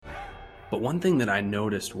But one thing that I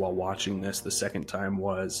noticed while watching this the second time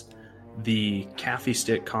was the Kaffee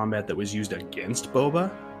stick combat that was used against Boba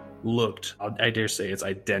looked, I dare say it's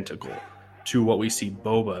identical to what we see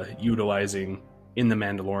Boba utilizing in The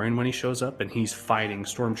Mandalorian when he shows up and he's fighting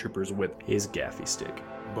stormtroopers with his Kaffee stick.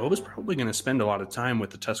 Boba's probably going to spend a lot of time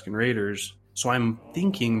with the Tusken Raiders, so I'm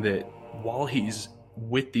thinking that while he's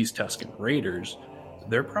with these Tusken Raiders,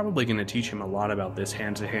 they're probably going to teach him a lot about this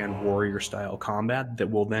hand-to-hand warrior-style combat that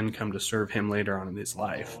will then come to serve him later on in his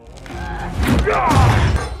life.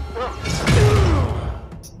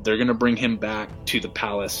 They're going to bring him back to the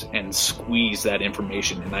palace and squeeze that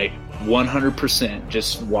information. And I 100%,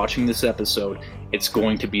 just watching this episode, it's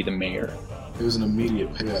going to be the mayor. It was an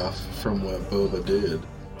immediate payoff from what Boba did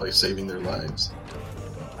by saving their lives.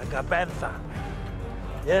 I got bad thought.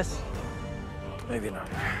 Yes? Maybe not.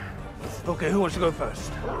 Okay, who wants to go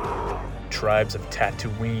first? Tribes of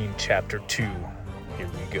Tatooine, Chapter 2. Here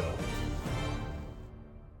we go.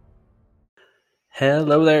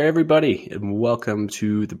 Hello there, everybody, and welcome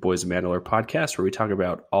to the Boys of Mandalore podcast, where we talk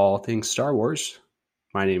about all things Star Wars.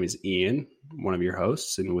 My name is Ian, one of your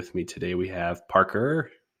hosts, and with me today we have Parker.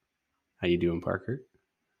 How you doing, Parker?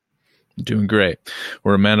 Doing great.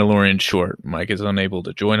 We're a Mandalorian short. Mike is unable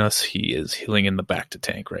to join us. He is healing in the Bacta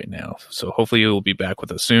tank right now. So hopefully he will be back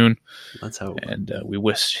with us soon. Let's hope. And we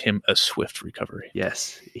wish him a swift recovery.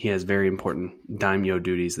 Yes, he has very important daimyo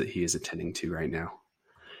duties that he is attending to right now.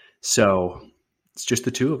 So it's just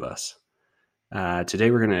the two of us.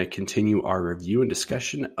 Today we're going to continue our review and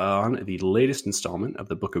discussion on the latest installment of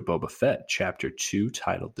the Book of Boba Fett, Chapter 2,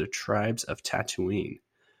 titled The Tribes of Tatooine,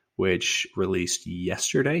 which released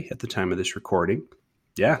yesterday at the time of this recording.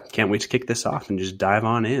 Yeah, can't wait to kick this off and just dive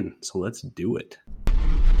on in. So let's do it.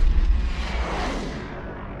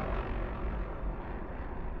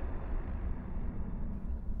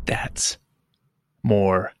 That's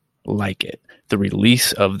more like it. The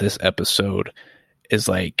release of this episode is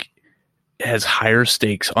like, has higher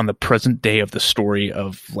stakes on the present day of the story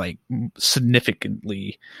of like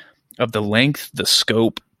significantly of the length, the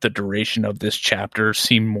scope, the duration of this chapter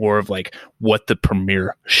seem more of like what the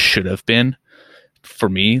premiere should have been for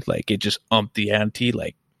me. Like it just umped the ante.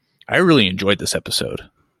 Like I really enjoyed this episode.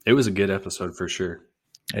 It was a good episode for sure.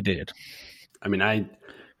 I did. I mean, I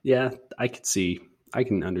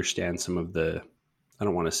can understand some of the, I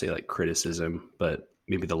don't want to say like criticism, but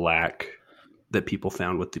maybe the lack that people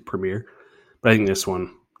found with the premiere. But I think this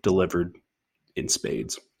one delivered in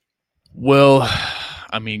spades. Well,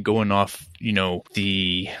 I mean, going off,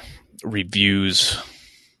 the reviews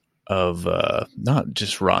of not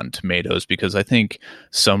just Rotten Tomatoes, because I think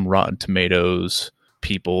some Rotten Tomatoes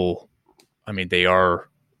people, I mean, they are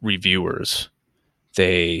reviewers.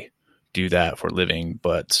 They do that for a living,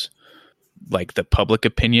 but like the public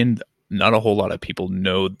opinion, not a whole lot of people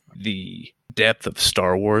know the depth of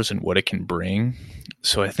Star Wars and what it can bring.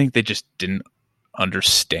 So I think they just didn't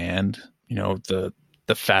understand,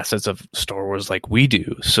 the facets of Star Wars like we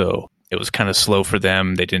do. So it was kind of slow for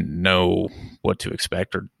them. They didn't know what to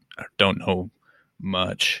expect or don't know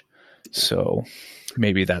much. So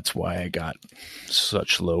maybe that's why I got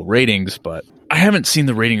such low ratings, but I haven't seen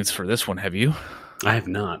the ratings for this one. Have you? I have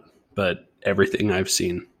not, but everything I've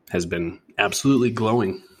seen has been absolutely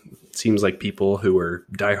glowing. It seems like people who are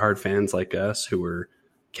diehard fans like us, who are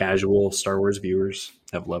casual Star Wars viewers,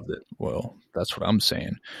 have loved it. Well, that's what I'm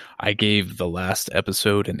saying. I gave the last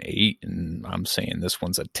episode an 8, and I'm saying this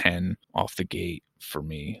one's a 10 off the gate for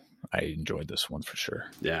me. I enjoyed this one for sure.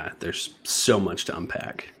 Yeah, there's so much to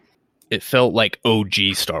unpack. It felt like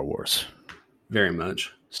OG Star Wars. Very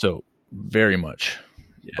much. So, very much.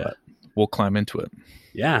 Yeah. But we'll climb into it.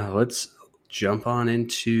 Yeah, let's jump on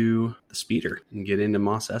into the speeder and get into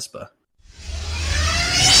Mos Espa.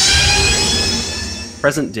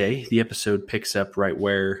 Present day, the episode picks up right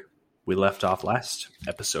where we left off last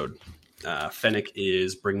episode. Fennec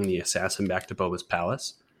is bringing the assassin back to Boba's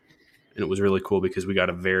palace. And it was really cool because we got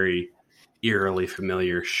a very eerily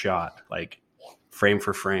familiar shot, like frame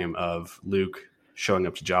for frame, of Luke showing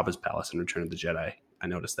up to Jabba's palace in Return of the Jedi. I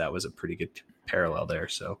noticed that was a pretty good parallel there.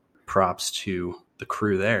 So props to the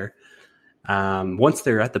crew there. Once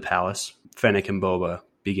they're at the palace, Fennec and Boba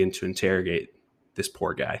begin to interrogate this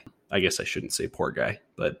poor guy. I guess I shouldn't say poor guy,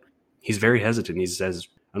 but he's very hesitant. He says,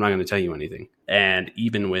 I'm not going to tell you anything. And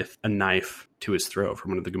even with a knife to his throat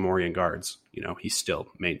from one of the Gamorrean guards, he still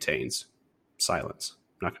maintains silence.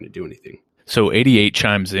 I'm not going to do anything. So 88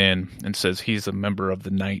 chimes in and says he's a member of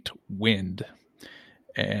the Night Wind.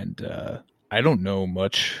 And I don't know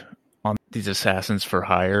much on these assassins for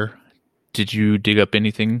hire. Did you dig up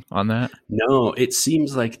anything on that? No, it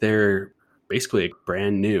seems like they're basically a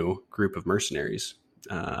brand new group of mercenaries.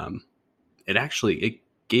 it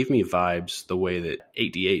gave me vibes the way that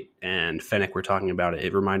 88 and Fennec were talking about it.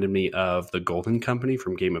 It reminded me of the Golden Company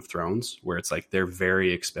from Game of Thrones, where it's like they're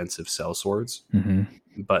very expensive sellswords. Mm-hmm.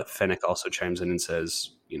 But Fennec also chimes in and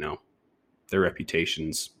says, their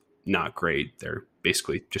reputation's not great. They're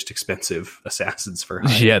basically just expensive assassins for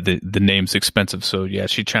hire. Yeah, the name's expensive. So yeah,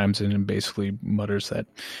 she chimes in and basically mutters that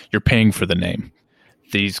you're paying for the name.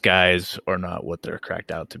 These guys are not what they're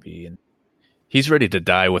cracked out to be. And he's ready to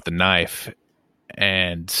die with a knife.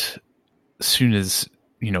 And as soon as,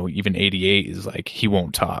 even 88 is like, he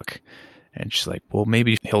won't talk. And she's like, well,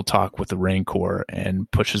 maybe he'll talk with the Rancor,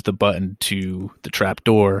 and pushes the button to the trap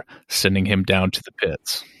door, sending him down to the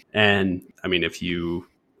pits. And I mean, if you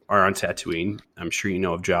are on Tatooine, I'm sure you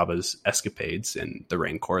know of Jabba's escapades and the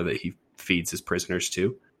Rancor that he feeds his prisoners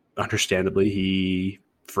to. Understandably, he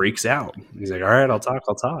freaks out. He's like, all right, I'll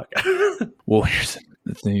talk. Well, here's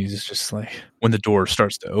the thing. He's just like, when the door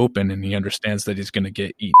starts to open and he understands that he's going to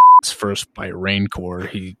get eaten first by Rancor,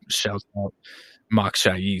 he shouts out, Mok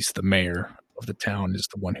Shaiz, the mayor of the town, is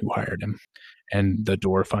the one who hired him. And the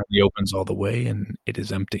door finally opens all the way, and it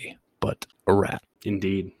is empty, but a rat.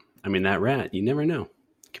 Indeed. I mean, that rat, you never know.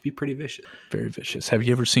 It could be pretty vicious. Very vicious. Have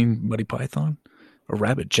you ever seen Monty Python? A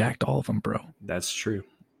rabbit jacked all of them, bro. That's true.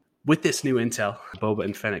 With this new intel, Boba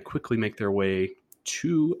and Fennec quickly make their way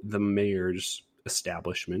to the mayor's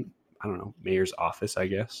establishment. I don't know, mayor's office, I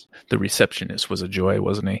guess. The receptionist was a joy,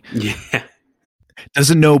 wasn't he? Yeah.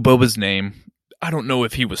 Doesn't know Boba's name. I don't know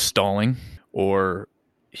if he was stalling or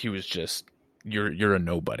he was just, you're a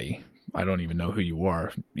nobody. I don't even know who you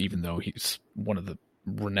are, even though he's one of the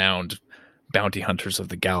renowned bounty hunters of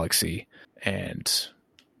the galaxy. And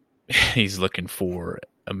he's looking for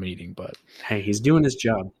a meeting, but hey, he's doing his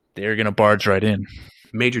job. They're going to barge right in.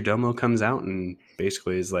 Major Domo comes out and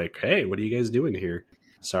basically is like, hey, what are you guys doing here?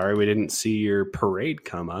 Sorry, we didn't see your parade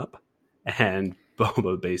come up. And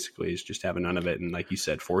Boba basically is just having none of it. And like you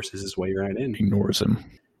said, forces his way right in. Ignores him.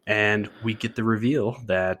 And we get the reveal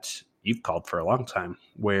that you've called for a long time,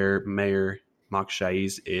 where Mayor Mok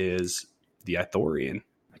Shaiz is the Ithorian.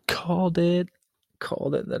 Called it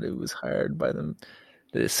that it was hired by them.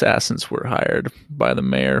 The assassins were hired by the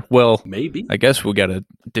mayor. Well, maybe. I guess we got to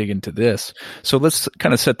dig into this. So let's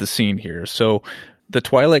kind of set the scene here. So the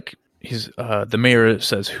Twi'lek, the mayor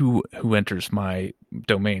says, "Who enters my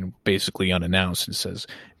domain?" Basically unannounced, and says,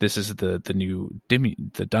 "This is the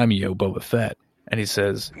daimyo Boba Fett." And he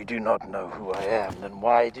says, "You do not know who I am, then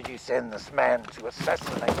why did you send this man to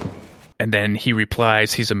assassinate me?" And then he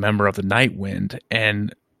replies, he's a member of the Night Wind,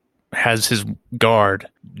 and has his guard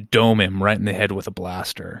dome him right in the head with a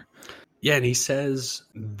blaster. Yeah, and he says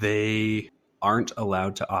they aren't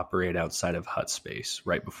allowed to operate outside of hut space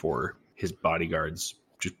right before his bodyguards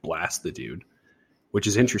just blast the dude, which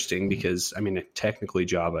is interesting because, I mean, technically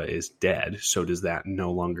Jabba is dead, so does that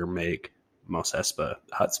no longer make Mos Espa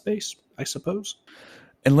hut space, I suppose?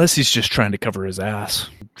 Unless he's just trying to cover his ass,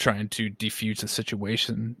 trying to defuse the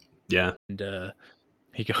situation. Yeah. And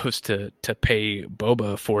he goes to pay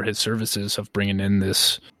Boba for his services of bringing in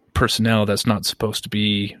this personnel that's not supposed to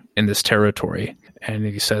be in this territory. And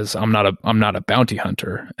he says, I'm not a bounty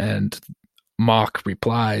hunter. And Mok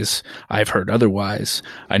replies, I've heard otherwise.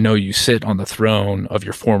 I know you sit on the throne of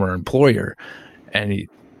your former employer. And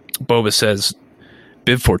Boba says,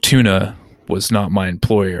 Bib Fortuna was not my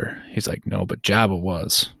employer. He's like, no, but Jabba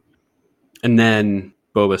was. And then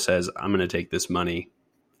Boba says, I'm going to take this money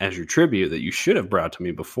as your tribute that you should have brought to me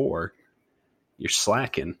before. You're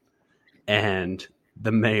slacking. And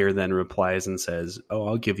the mayor then replies and says, oh,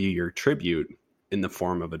 I'll give you your tribute in the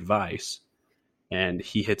form of advice. And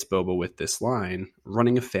he hits Boba with this line,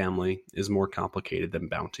 running a family is more complicated than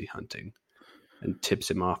bounty hunting, and tips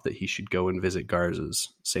him off that he should go and visit Garza's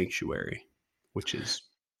sanctuary, which is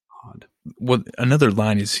odd. Well, another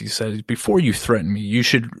line is, he said, before you threaten me, you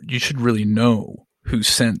should really know who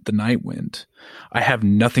sent the Night Wind. I have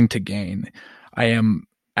nothing to gain. I am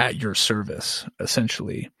at your service,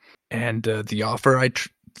 essentially. And the offer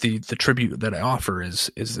the tribute that I offer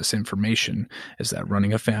is this information, is that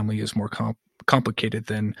running a family is more complicated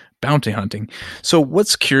than bounty hunting. So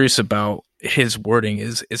what's curious about his wording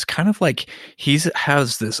is kind of like he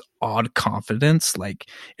has this odd confidence, like,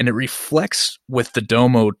 and it reflects with the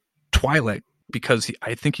Domo Twi'lek, because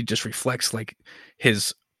I think he just reflects like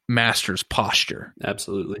his master's posture.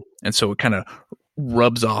 Absolutely. And so it kind of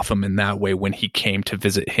rubs off him in that way when he came to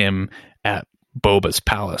visit him at Boba's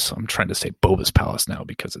palace. I'm trying to say Boba's palace now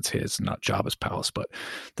because it's his, not Jabba's palace, but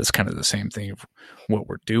that's kind of the same thing of what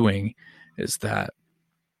we're doing, is that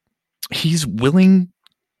he's willing.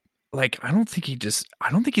 Like, I don't think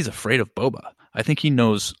he's afraid of Boba. I think he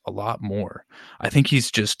knows a lot more. I think he's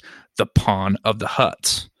just the pawn of the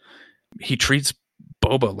Hutts. He treats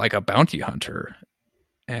Boba like a bounty hunter,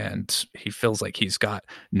 and he feels like he's got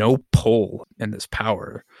no pull in this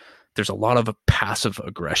power. There's a lot of passive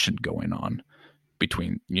aggression going on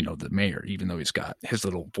between, the mayor, even though he's got his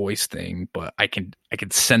little voice thing, but I can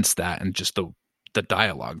sense that in just the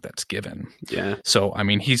dialogue that's given. Yeah. So, I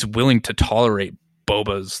mean, he's willing to tolerate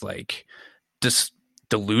Boba's like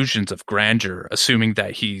delusions of grandeur, assuming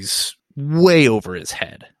that he's way over his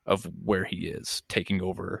head of where he is, taking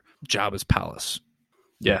over Jabba's palace.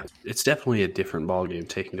 Yeah, it's definitely a different ballgame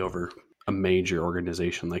taking over a major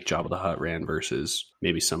organization like Jabba the Hutt ran versus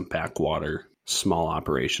maybe some backwater small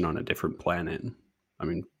operation on a different planet. I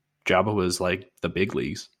mean, Jabba was like the big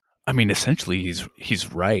leagues. I mean, essentially,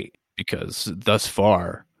 he's right, because thus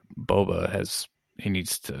far, Boba he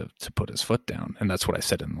needs to put his foot down. And that's what I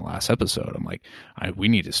said in the last episode. I'm like, we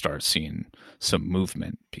need to start seeing some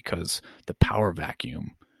movement, because the power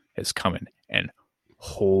vacuum is coming, and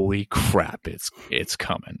holy crap, it's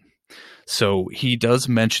coming. So he does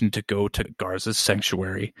mention to go to Garza's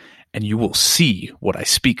sanctuary, and you will see what I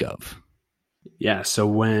speak of. Yeah, so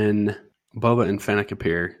when Boba and Fennec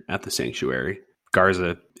appear at the sanctuary,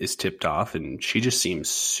 Garza is tipped off, and she just seems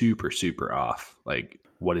super, super off. Like,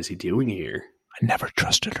 what is he doing here? I never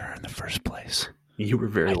trusted her in the first place. You were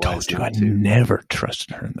very wise. I told you I never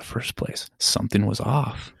trusted her in the first place. Something was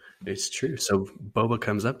off. It's true. So Boba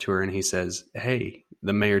comes up to her and he says, "Hey,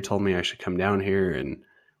 the mayor told me I should come down here, and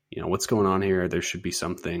what's going on here? There should be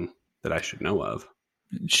something that I should know of."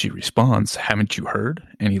 She responds, "Haven't you heard?"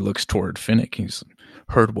 And he looks toward Finnick. He's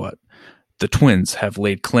heard what? The twins have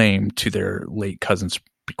laid claim to their late cousin's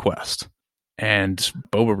bequest. And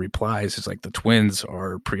Boba replies, "It's like the twins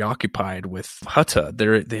are preoccupied with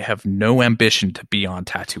Hutta. They have no ambition to be on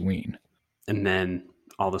Tatooine." And then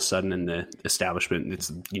all of a sudden in the establishment,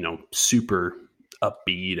 it's, super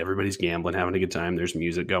upbeat. Everybody's gambling, having a good time. There's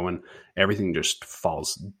music going. Everything just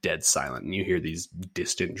falls dead silent. And you hear these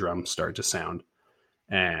distant drums start to sound.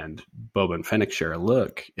 And Boba and Fennec share a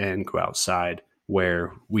look and go outside,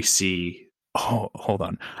 where we see... Oh, hold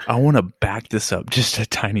on. I want to back this up just a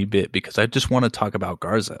tiny bit, because I just want to talk about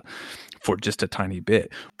Garza for just a tiny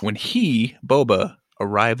bit. When Boba,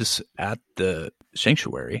 arrives at the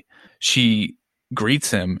sanctuary, she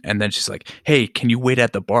greets him, and then she's like, "Hey, can you wait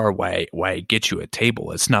at the bar while I get you a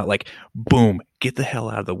table?" It's not like, boom, get the hell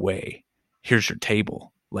out of the way. Here's your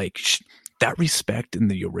table. Like, that respect in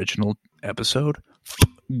the original episode,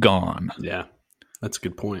 gone. Yeah, that's a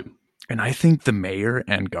good point. And I think the mayor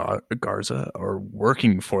and Garza are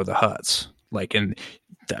working for the Hutts. Like, and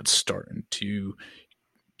that's starting to...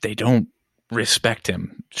 They don't respect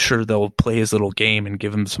him. Sure, they'll play his little game and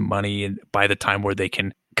give him some money, and by the time where they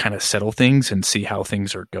can kind of settle things and see how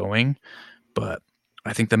things are going. But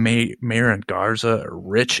I think the mayor and Garza are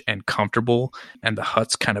rich and comfortable, and the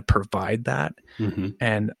Hutts kind of provide that. Mm-hmm.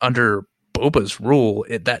 And under Boba's rule,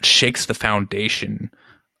 that shakes the foundation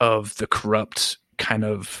of the corrupt kind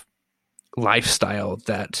of lifestyle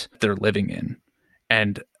that they're living in.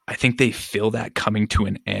 And I think they feel that coming to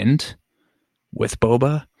an end with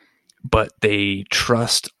Boba, but they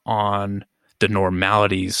trust on the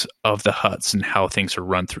normalities of the Hutts and how things are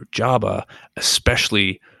run through Jabba,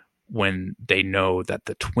 especially when they know that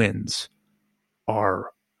the twins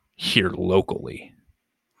are here locally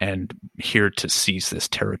and here to seize this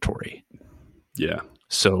territory. Yeah.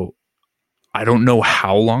 So I don't know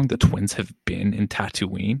how long the twins have been in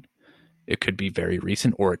Tatooine. It could be very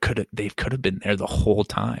recent, or they could have been there the whole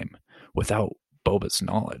time without Boba's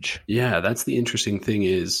knowledge. Yeah, that's the interesting thing.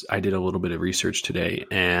 Is I did a little bit of research today,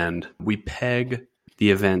 and we peg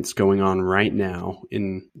the events going on right now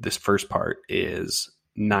in this first part is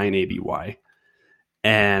 9 ABY.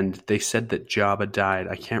 And they said that Jabba died.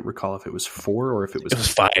 I can't recall if it was 4 or if it was... It was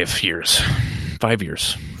 5 years. 5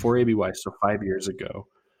 years. 4 ABY, so 5 years ago.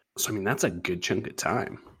 So, I mean, that's a good chunk of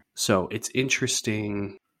time. So it's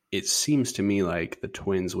interesting. It seems to me like the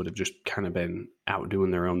twins would have just kind of been out doing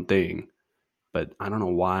their own thing. But I don't know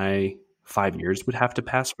why 5 years would have to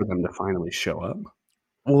pass for them to finally show up.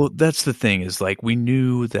 Well, that's the thing, is like, we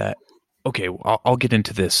knew that... Okay, I'll get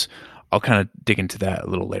into this. I'll kind of dig into that a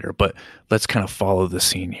little later, but let's kind of follow the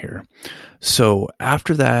scene here. So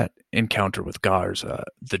after that encounter with Garza,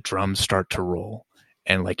 the drums start to roll.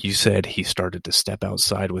 And like you said, he started to step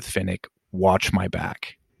outside with Finnick, watch my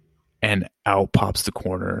back. And out pops the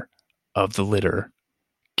corner of the litter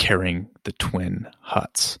carrying the twin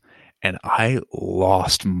Hutts. And I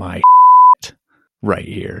lost my right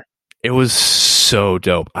here. It was so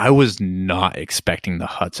dope. I was not expecting the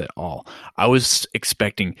Hutts at all. I was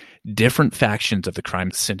expecting different factions of the crime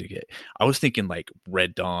syndicate. I was thinking like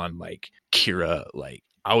Red Dawn, like Kira, like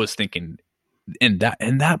I was thinking, and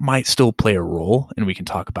that might still play a role, and we can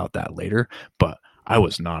talk about that later, but I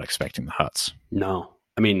was not expecting the Hutts. No.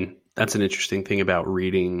 I mean, that's an interesting thing about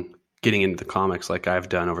getting into the comics like I've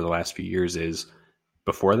done over the last few years is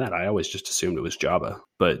before that, I always just assumed it was Jabba,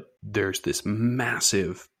 but there's this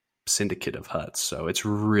massive syndicate of Hutts. So it's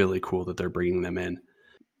really cool that they're bringing them in.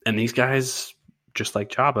 And these guys, just like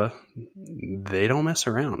Jabba, they don't mess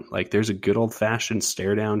around. Like there's a good old fashioned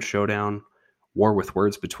stare down, showdown, war with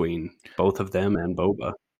words between both of them and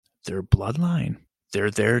Boba. Their bloodline.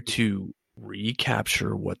 They're there to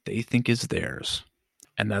recapture what they think is theirs.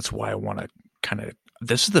 And that's why I want to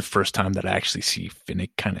this is the first time that I actually see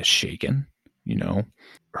Finnick kind of shaken. You know,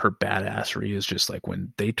 her badassery is just like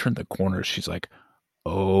when they turn the corner, she's like,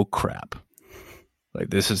 oh crap. Like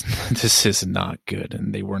this is not good.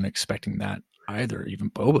 And they weren't expecting that either. Even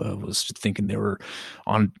Boba was thinking they were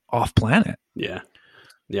off planet. Yeah.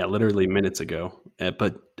 Yeah. Literally minutes ago.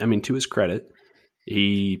 But I mean, to his credit,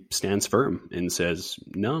 he stands firm and says,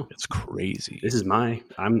 no, it's crazy. This is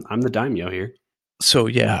I'm the daimyo here. So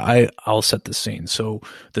yeah, I'll set the scene. So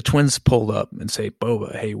the twins pulled up and say,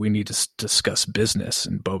 Boba, hey, we need to discuss business.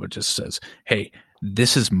 And Boba just says, hey,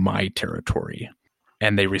 this is my territory.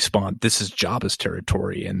 And they respond, this is Jabba's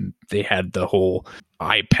territory. And they had the whole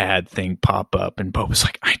iPad thing pop up. And Boba's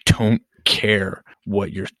like, I don't care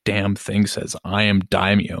what your damn thing says. I am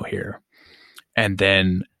daimyo here. And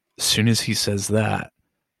then as soon as he says that,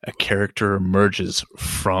 a character emerges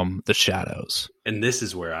from the shadows. And this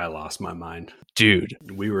is where I lost my mind. Dude.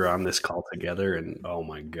 We were on this call together and oh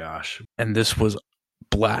my gosh. And this was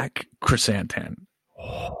Black Chrysanthemum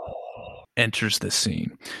enters the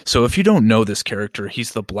scene. So if you don't know this character,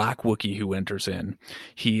 he's the Black Wookiee who enters in.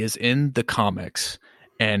 He is in the comics.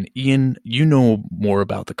 And Ian, you know more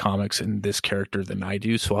about the comics and this character than I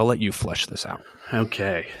do, so I'll let you flesh this out.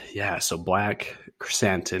 Okay. Yeah, so Black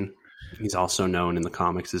Chrysanthemum. He's also known in the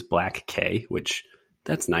comics as Black K, which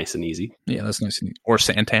that's nice and easy. Yeah, that's nice and easy. Or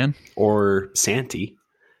Santan. Or Santi,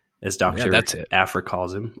 as Dr. That's it. Afra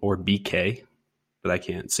calls him. Or BK, but I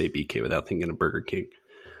can't say BK without thinking of Burger King.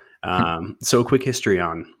 So a quick history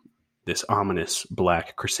on this ominous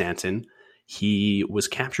Black Chrysanthemum. He was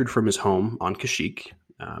captured from his home on Kashyyyk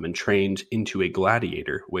and trained into a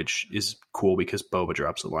gladiator, which is cool because Boba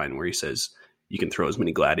drops a line where he says, you can throw as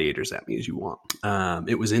many gladiators at me as you want.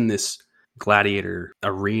 It was in this gladiator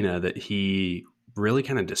arena that he really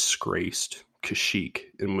kind of disgraced Kashyyyk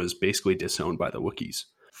and was basically disowned by the Wookiees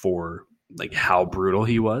for like how brutal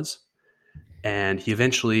he was. And he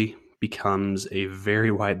eventually becomes a very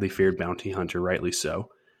widely feared bounty hunter, rightly so,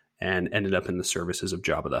 and ended up in the services of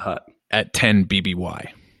Jabba the Hutt. At 10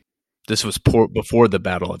 BBY. This was before the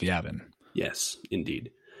Battle of Yavin. Yes,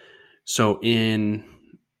 indeed. So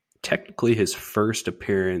technically his first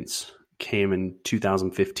appearance came in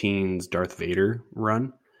 2015's Darth Vader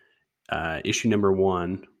run. Issue number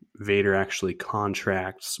 1, Vader actually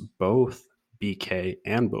contracts both BK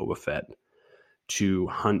and Boba Fett to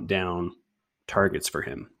hunt down targets for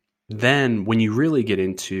him. Then when you really get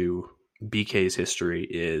into BK's history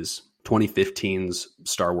is 2015's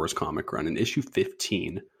Star Wars comic run. In issue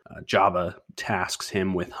 15, Jabba tasks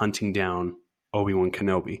him with hunting down Obi-Wan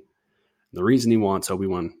Kenobi. The reason he wants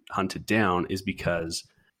Obi-Wan hunted down is because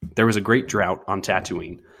there was a great drought on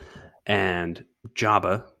Tatooine, and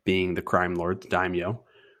Jabba, being the crime lord, the daimyo,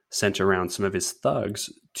 sent around some of his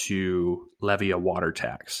thugs to levy a water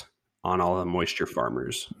tax on all the moisture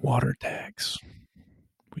farmers. Water tax.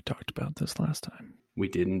 We talked about this last time. We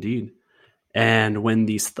did indeed. And when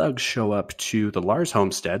these thugs show up to the Lars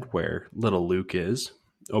homestead where little Luke is,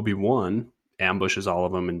 Obi-Wan ambushes all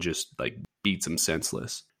of them and just like beats them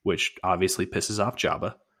senseless, which obviously pisses off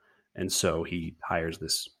Jabba. And so he hires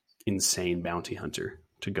this insane bounty hunter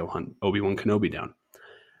to go hunt Obi-Wan Kenobi down.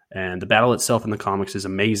 And the battle itself in the comics is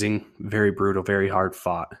amazing, very brutal, very hard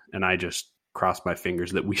fought. And I just cross my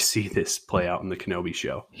fingers that we see this play out in the Kenobi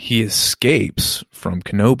show. He escapes from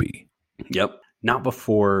Kenobi. Yep. Not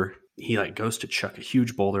before he like goes to chuck a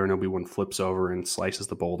huge boulder and Obi-Wan flips over and slices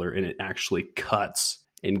the boulder, and it actually cuts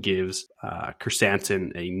and gives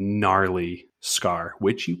Chrysanthemum a gnarly scar,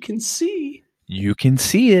 which you can see. You can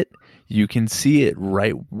see it. You can see it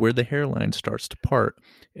right where the hairline starts to part.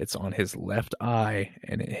 It's on his left eye,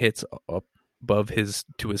 and it hits up above his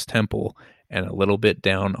temple and a little bit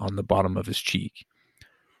down on the bottom of his cheek.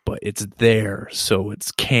 But it's there, so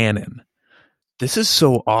it's canon. This is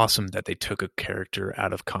so awesome that they took a character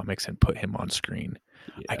out of comics and put him on screen.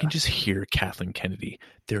 Yeah. I can just hear Kathleen Kennedy.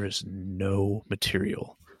 There is no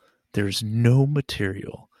material. There's no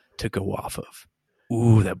material to go off of.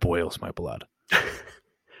 Ooh, that boils my blood.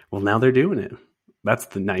 Well, now they're doing it. That's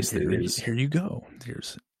the nice thing is Here you go.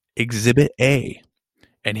 Here's Exhibit A.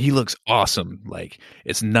 And he looks awesome. Like,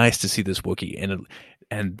 it's nice to see this Wookiee.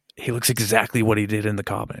 And he looks exactly what he did in the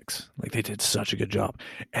comics. Like, they did such a good job.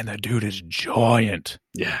 And the dude is giant.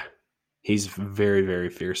 Yeah. He's very,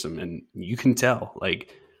 very fearsome. And you can tell,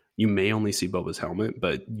 like, you may only see Boba's helmet,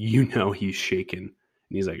 but you know he's shaking. And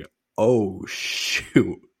he's like, oh,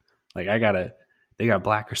 shoot. Like, they got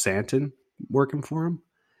Black Chrysanthemum working for him.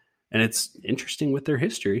 And it's interesting with their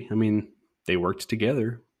history. I mean, they worked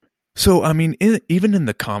together. So, I mean, even in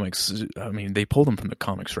the comics, I mean, they pulled them from the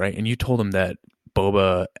comics, right? And you told him that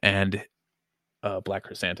Boba and Black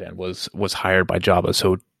Chrysanthemum was hired by Jabba.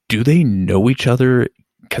 So, do they know each other?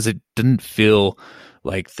 Because it didn't feel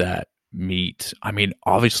like that meet. I mean,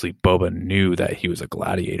 obviously, Boba knew that he was a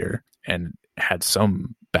gladiator and had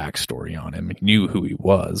some backstory on him. He knew who he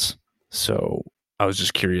was. So, I was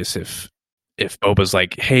just curious if Boba's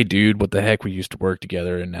like, hey, dude, what the heck? We used to work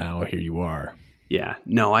together, and now here you are. Yeah.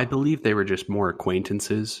 No, I believe they were just more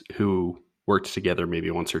acquaintances who worked together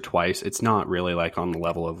maybe once or twice. It's not really like on the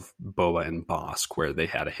level of Boba and Bosk where they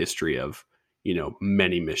had a history of, you know,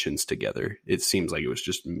 many missions together. It seems like it was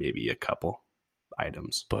just maybe a couple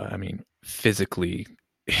items. But, I mean, physically,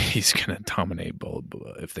 he's going to dominate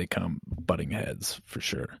Boba if they come butting heads, for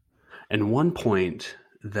sure. And one point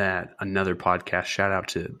that another podcast, shout out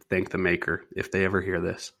to Thank the Maker, if they ever hear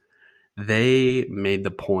this, they made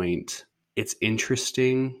the point... It's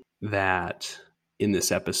interesting that in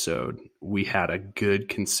this episode, we had a good,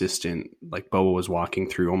 consistent, like Boba was walking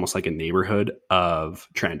through almost like a neighborhood of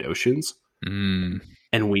Trandoshans. Mm.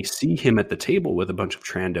 And we see him at the table with a bunch of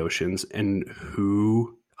Trandoshans and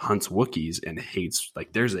who hunts Wookiees and hates,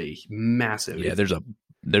 like there's a massive... Yeah,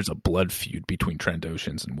 there's a blood feud between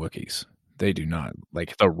Trandoshans and Wookiees. They do not,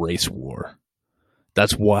 like the race war.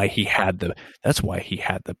 That's why he had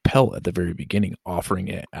the pelt at the very beginning, offering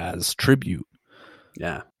it as tribute.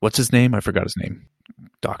 Yeah. What's his name? I forgot his name.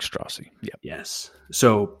 Doc Strassi. Yeah. Yes.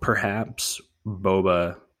 So perhaps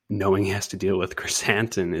Boba, knowing he has to deal with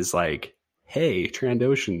Chrysanthemum, is like, hey,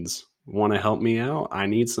 Trandoshans, want to help me out? I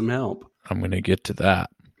need some help. I'm going to get to that.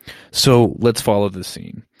 So let's follow the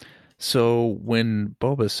scene. So when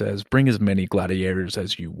Boba says, bring as many gladiators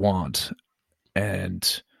as you want,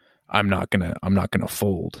 and I'm not gonna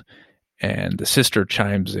fold. And the sister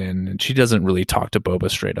chimes in, and she doesn't really talk to Boba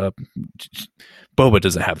straight up. Boba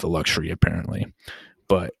doesn't have the luxury, apparently,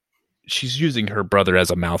 but she's using her brother as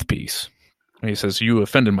a mouthpiece. And he says, "You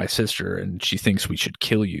offended my sister, and she thinks we should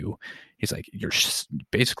kill you." He's like, your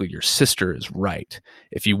sister is right.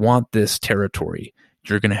 If you want this territory,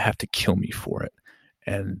 you're gonna have to kill me for it.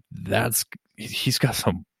 And he's got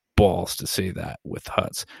some balls to say that with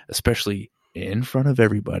Hutts, especially in front of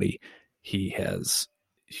everybody. He has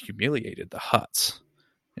humiliated the Hutts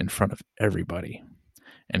in front of everybody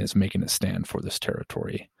and is making a stand for this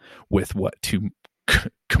territory with two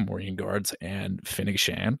Gamorrean guards and Fennec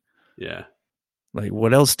Shan. Yeah. Like,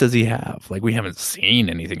 what else does he have? Like, we haven't seen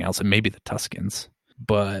anything else, and maybe the Tuskens.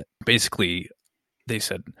 But basically, they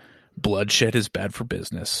said, bloodshed is bad for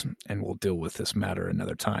business, and we'll deal with this matter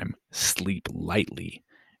another time. Sleep lightly.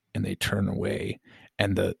 And they turn away.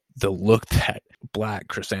 And the look that Black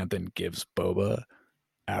Chrysanthemum gives Boba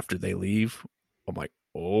after they leave, I'm like,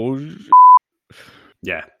 oh,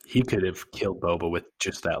 yeah, he could have killed Boba with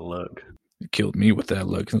just that look. He killed me with that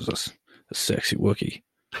look. It was a sexy Wookiee.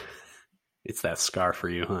 It's that scar for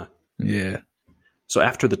you, huh? Yeah. So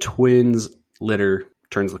after the twins' litter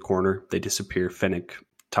turns the corner, they disappear. Fennec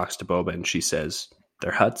talks to Boba, and she says,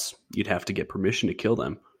 they're Hutts. You'd have to get permission to kill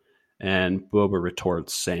them. And Boba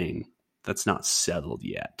retorts, saying, that's not settled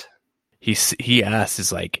yet. He asks,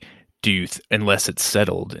 is like, do you, unless it's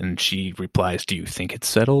settled? And she replies, do you think it's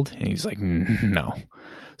settled? And he's like, no.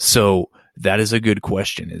 So that is a good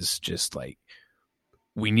question, is just like,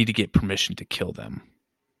 we need to get permission to kill them.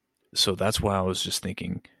 So that's why I was just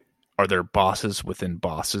thinking, are there bosses within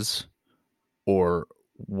bosses? Or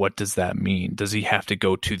what does that mean? Does he have to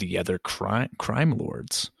go to the other crime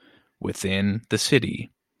lords within the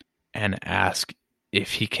city and ask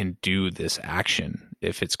if he can do this action,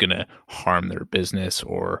 if it's going to harm their business?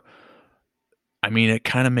 Or, I mean, it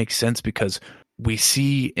kind of makes sense because we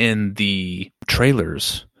see in the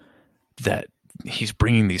trailers that he's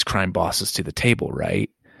bringing these crime bosses to the table, right?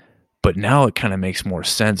 But now it kind of makes more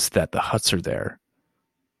sense that the Hutts are there.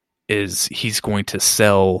 Is he's going to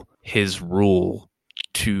sell his rule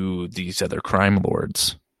to these other crime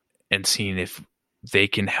lords and seeing if they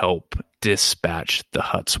can help dispatch the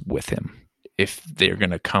Hutts with him, if they're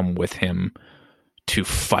going to come with him to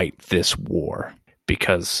fight this war,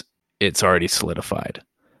 because it's already solidified.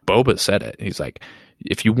 Boba said it. He's like,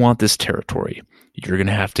 if you want this territory, You're going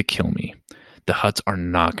to have to kill me. The Hutts are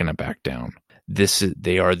not going to back down.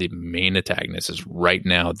 They are the main antagonists right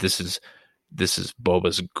now. This is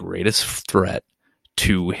Boba's greatest threat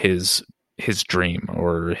to his dream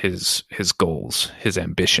or his goals, his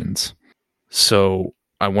ambitions. So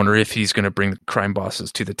I wonder if he's going to bring the crime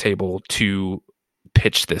bosses to the table to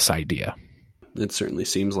pitch this idea. It certainly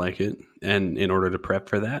seems like it. And in order to prep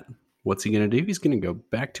for that, what's he going to do? He's going to go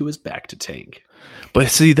back to his tank. But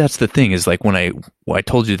see, that's the thing is like when I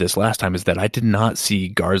told you this last time is that I did not see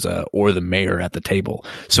Garza or the mayor at the table.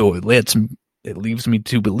 So it leaves me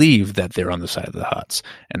to believe that they're on the side of the Hutts.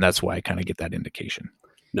 And that's why I kind of get that indication.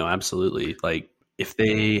 No, absolutely. Like if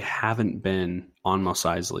they haven't been on Mos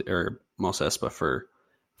Eisley or Mos Espa for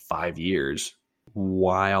 5 years,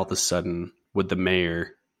 why all of a sudden would the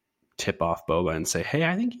mayor tip off Boba and say, hey,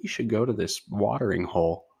 I think you should go to this watering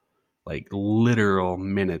hole, like literal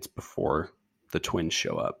minutes before the twins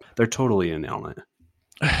show up? They're totally in on it.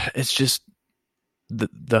 It's just the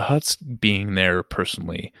Hutts being there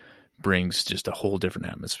personally brings just a whole different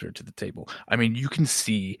atmosphere to the table. I mean, you can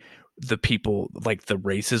see the people, like the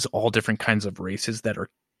races, all different kinds of races that are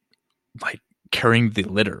like carrying the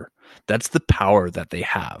litter. That's the power that they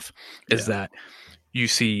have, is that you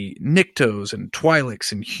see Nyctos and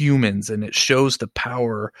Twi'leks and humans, and it shows the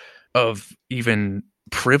power of even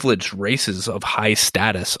privileged races of high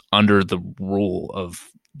status under the rule of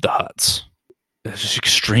the Hutts. It's just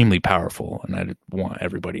extremely powerful, and I want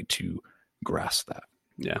everybody to grasp that.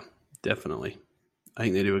 Yeah, definitely. I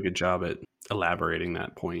think they do a good job at elaborating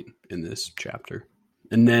that point in this chapter.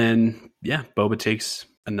 And then, Boba takes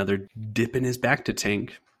another dip in his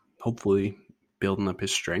tank, hopefully building up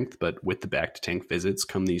his strength. But with the tank visits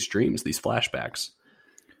come these dreams, these flashbacks.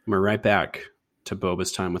 And we're right back to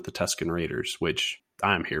Boba's time with the Tusken Raiders, which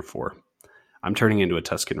I'm here for. I'm turning into a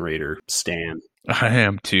Tusken Raider stan. I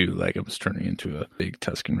am too. Like I was turning into a big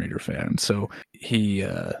Tusken Raider fan. So he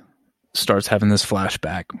starts having this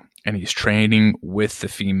flashback, and he's training with the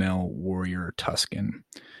female warrior Tusken.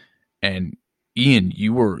 And Ian,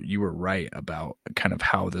 you were right about kind of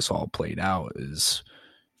how this all played out, is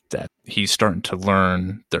that he's starting to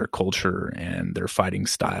learn their culture and their fighting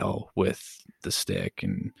style with the stick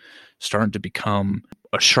and starting to become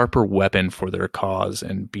a sharper weapon for their cause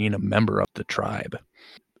and being a member of the tribe.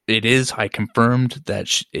 I confirmed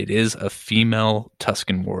that it is a female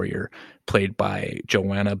Tusken warrior played by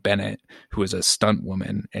Joanna Bennett, who is a stunt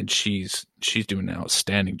woman, and she's doing an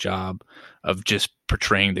outstanding job of just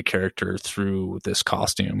portraying the character through this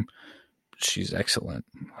costume. She's excellent.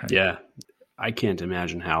 Yeah. I can't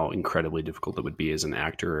imagine how incredibly difficult it would be as an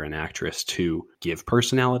actor or an actress to give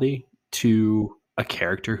personality to a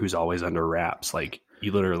character who's always under wraps. Like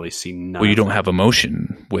you literally see none. Well, you don't have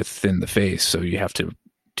emotion within the face, so you have to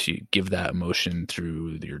give that emotion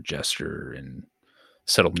through your gesture and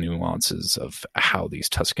subtle nuances of how these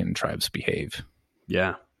Tusken tribes behave.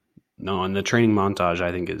 Yeah. No, and the training montage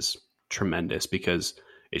I think is tremendous because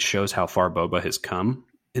it shows how far Boba has come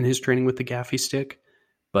in his training with the gaffy stick,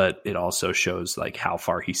 but it also shows like how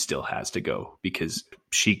far he still has to go because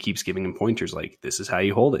she keeps giving him pointers like, this is how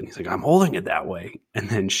you hold it. And he's like, I'm holding it that way. And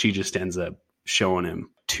then she just ends up showing him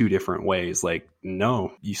 2 different ways. Like,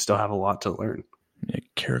 no, you still have a lot to learn. Yeah,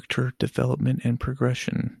 character development and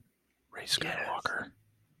progression. Rey Skywalker.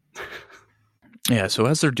 Yes. Yeah, so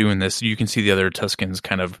as they're doing this, you can see the other Tuskens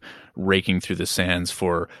kind of raking through the sands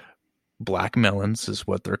for black melons, is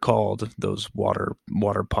what they're called. Those water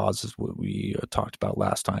pods is what we talked about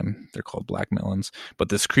last time. They're called black melons. But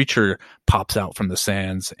this creature pops out from the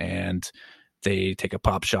sands, and they take a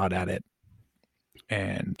pop shot at it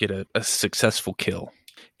and get a successful kill.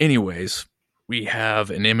 Anyways, we have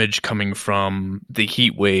an image coming from the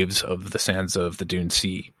heat waves of the sands of the Dune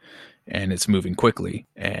Sea, and it's moving quickly,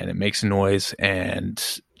 and it makes a noise,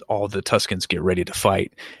 and all the Tuskens get ready to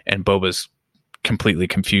fight, and Boba's completely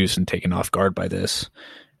confused and taken off guard by this.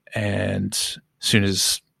 And as soon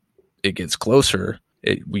as it gets closer,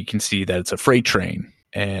 we can see that it's a freight train,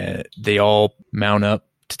 and they all mount up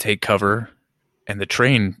to take cover, and the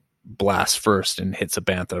train blasts first and hits a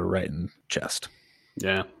bantha right in the chest.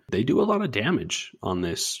 Yeah, they do a lot of damage on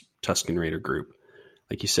this Tusken Raider group.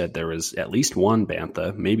 Like you said, there was at least 1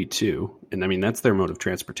 bantha, maybe 2. And I mean, that's their mode of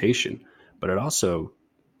transportation. But it also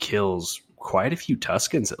kills quite a few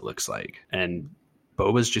Tuskens, it looks like. And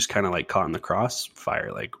Boba's just kind of like caught in the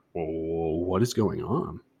crossfire. Like, whoa, what is going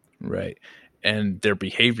on? Right. And their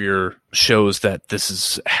behavior shows that this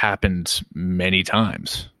has happened many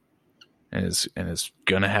times. And it's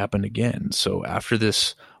going to happen again. So after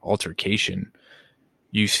this altercation,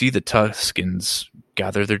 you see the Tuskens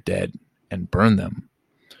gather their dead and burn them,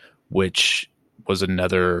 which was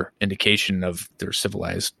another indication of their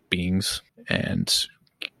civilized beings and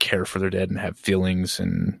care for their dead and have feelings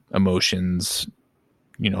and emotions,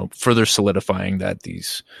 further solidifying that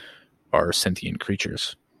these are sentient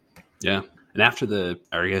creatures. Yeah.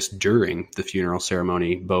 And during the funeral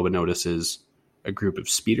ceremony, Boba notices a group of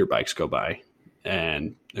speeder bikes go by,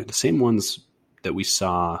 and they're the same ones that we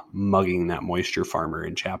saw mugging that moisture farmer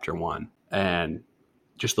in chapter 1. And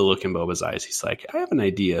just the look in Boba's eyes, he's like, I have an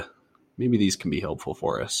idea. Maybe these can be helpful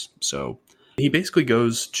for us. So he basically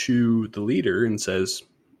goes to the leader and says,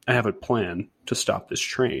 I have a plan to stop this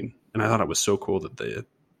train. And I thought it was so cool that the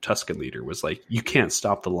Tusken leader was like, you can't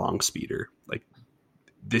stop the long speeder. Like,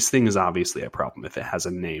 this thing is obviously a problem if it has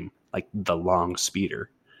a name like the long speeder.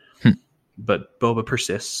 But Boba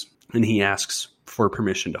persists, and he asks for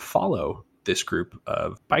permission to follow this group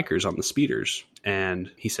of bikers on the speeders. And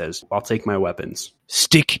he says, I'll take my weapons.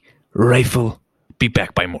 Stick, rifle, be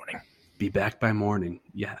back by morning. Be back by morning,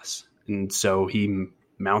 yes. And so he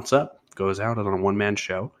mounts up, goes out on a one-man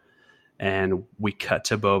show, and we cut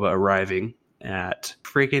to Boba arriving at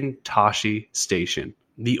friggin' Tashi Station.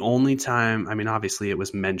 The only time, obviously it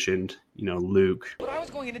was mentioned, Luke. But I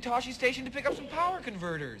was going into Tashi Station to pick up some power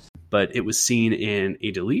converters. But it was seen in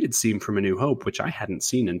a deleted scene from A New Hope, which I hadn't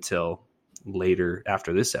seen until later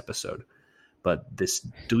after this episode. But this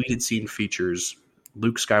deleted scene features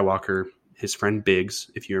Luke Skywalker, his friend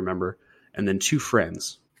Biggs, if you remember, and then 2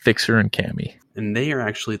 friends. Fixer and Cammy. And they are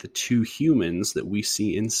actually the 2 humans that we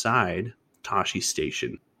see inside Tashi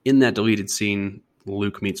Station. In that deleted scene,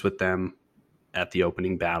 Luke meets with them at the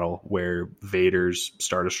opening battle where Vader's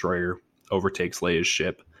Star Destroyer overtakes Leia's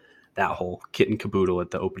ship. That whole kit and caboodle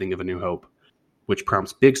at the opening of A New Hope, which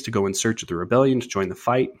prompts Biggs to go in search of the rebellion to join the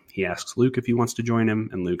fight. He asks Luke if he wants to join him,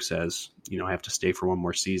 and Luke says, I have to stay for one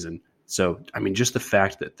more season. So, just the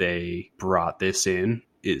fact that they brought this in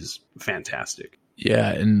is fantastic.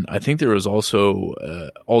 Yeah, and I think there was also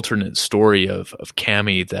an alternate story of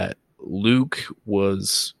Cammy that Luke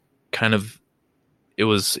was it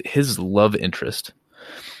was his love interest.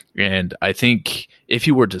 And I think if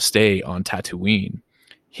he were to stay on Tatooine,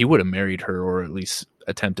 he would have married her, or at least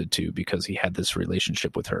attempted to, because he had this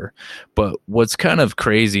relationship with her. But what's kind of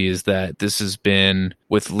crazy is that this has been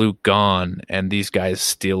with Luke gone and these guys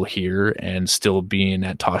still here and still being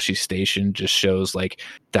at Tashi Station just shows like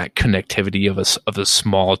that connectivity of a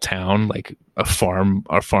small town, like a farm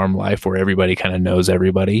life where everybody kind of knows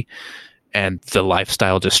everybody. And the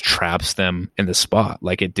lifestyle just traps them in the spot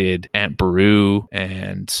like it did Aunt Beru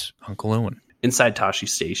and Uncle Owen. Inside Tashi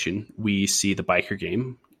Station, we see the biker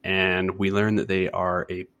game, and we learn that they are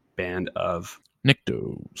a band of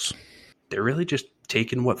Nictos. They're really just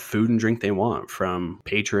taking what food and drink they want from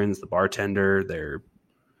patrons, the bartender. They're,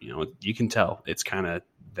 you can tell it's kind of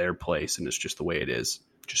their place, and it's just the way it is.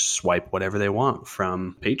 Just swipe whatever they want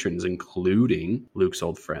from patrons, including Luke's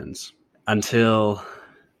old friends. Until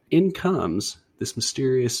in comes this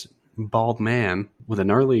mysterious bald man with a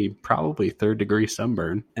gnarly, probably 3rd-degree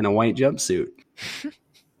sunburn and a white jumpsuit.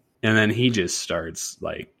 And then he just starts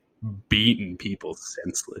like beating people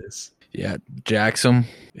senseless. Yeah, jacks him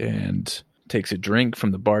and takes a drink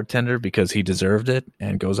from the bartender because he deserved it,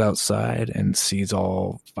 and goes outside and sees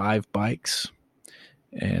all 5 bikes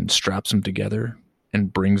and straps them together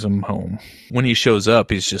and brings them home. When he shows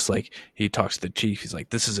up, he's just like, he talks to the chief. He's like,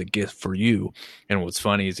 this is a gift for you. And what's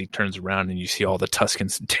funny is he turns around and you see all the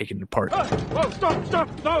Tuskens taken it apart. Oh, stop!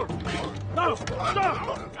 No! Stop! No,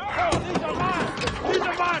 these are mine! These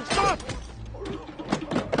are mine! Stop!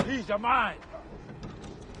 These are mine!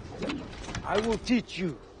 I will teach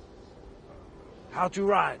you how to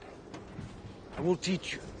ride. I will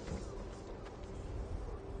teach you.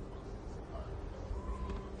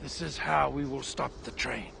 This is how we will stop the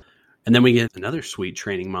train. And then we get another sweet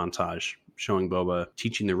training montage showing Boba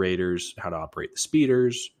teaching the Raiders how to operate the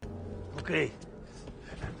speeders. Okay.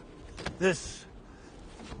 This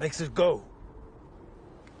makes it go.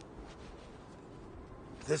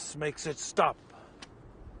 This makes it stop.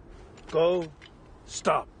 Go,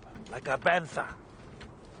 stop. Like a bantha.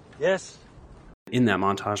 Yes? In that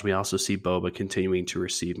montage, we also see Boba continuing to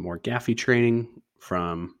receive more Gaffy training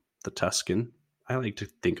from the Tusken. I like to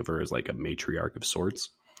think of her as like a matriarch of sorts.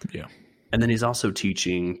 Yeah. And then he's also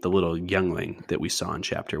teaching the little youngling that we saw in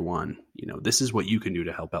chapter 1. This is what you can do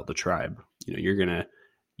to help out the tribe. You're going to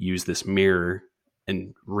use this mirror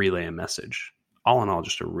and relay a message. All in all,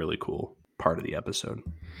 just a really cool part of the episode.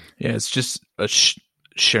 Yeah, it's just a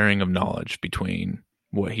sharing of knowledge between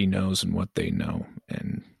what he knows and what they know,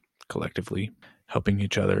 and collectively helping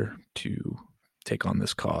each other to take on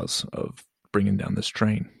this cause of bringing down this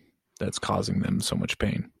train that's causing them so much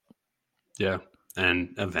pain. Yeah.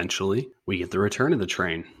 And eventually, we get the return of the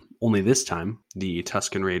train. Only this time, the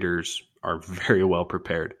Tusken Raiders are very well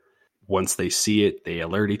prepared. Once they see it, they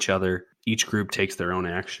alert each other. Each group takes their own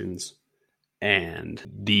actions. And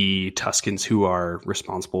the Tuskens who are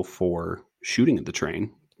responsible for shooting at the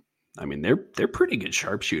train, I mean, they're pretty good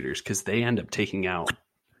sharpshooters because they end up taking out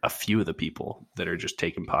a few of the people that are just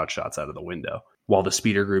taking pot shots out of the window, while the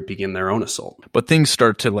speeder group begin their own assault. But things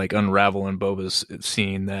start to like unravel, and Boba's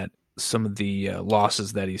seeing that some of the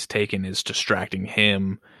losses that he's taken is distracting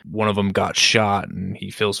him. One of them got shot, and he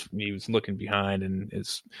feels he was looking behind and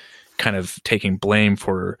is kind of taking blame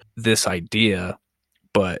for this idea,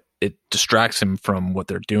 but it distracts him from what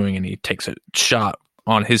they're doing, and he takes a shot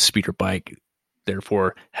on his speeder bike,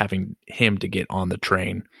 therefore having him to get on the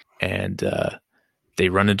train. And they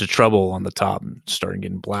run into trouble on the top and start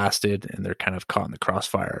getting blasted, and they're kind of caught in the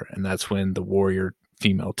crossfire. And that's when the warrior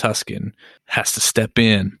female Tusken has to step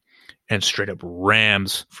in and straight up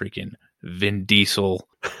rams freaking Vin Diesel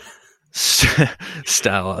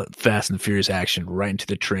style Fast and the Furious action right into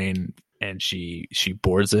the train. And she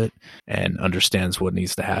boards it and understands what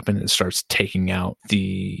needs to happen and starts taking out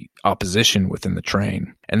the opposition within the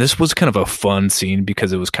train. And this was kind of a fun scene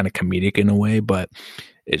because it was kind of comedic in a way, but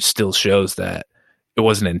it still shows that it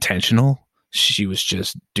wasn't intentional. She was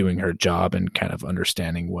just doing her job and kind of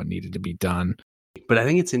understanding what needed to be done. But I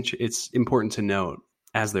think it's important to note,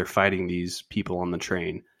 as they're fighting these people on the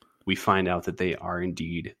train, we find out that they are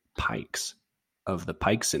indeed Pikes of the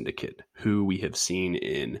Pike Syndicate, who we have seen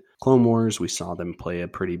in Clone Wars. We saw them play a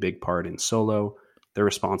pretty big part in Solo. They're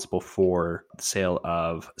responsible for the sale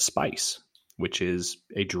of spice, which is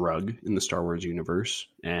a drug in the Star Wars universe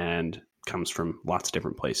and comes from lots of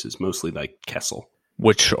different places, mostly like Kessel.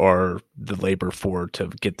 Which are the labor for to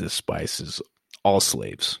get this spice is all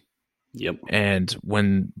slaves. Yep. And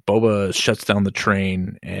when Boba shuts down the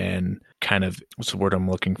train and kind of, what's the word I'm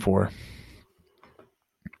looking for?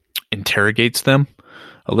 Interrogates them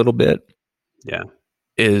a little bit. Yeah.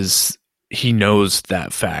 Is he knows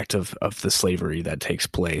that fact of the slavery that takes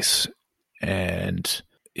place, and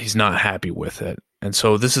he's not happy with it. And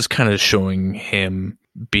so this is kind of showing him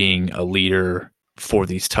being a leader for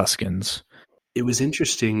these Tuskens. It was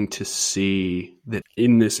interesting to see that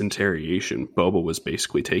in this interrogation, Boba was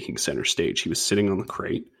basically taking center stage. He was sitting on the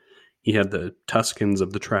crate. He had the Tuskens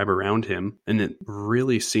of the tribe around him. And it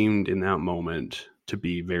really seemed in that moment to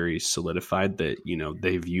be very solidified that, you know,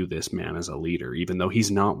 they view this man as a leader, even though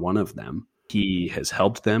he's not one of them. He has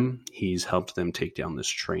helped them. He's helped them take down this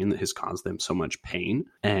train that has caused them so much pain.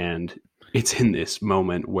 And it's in this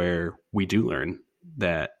moment where we do learn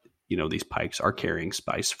that, you know, these Pikes are carrying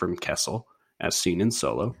spice from Kessel, as seen in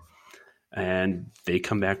Solo. And they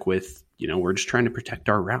come back with, you know, we're just trying to protect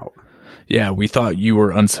our route. Yeah, we thought you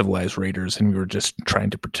were uncivilized raiders and we were just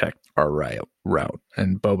trying to protect our route.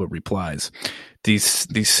 And Boba replies, these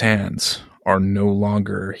sands are no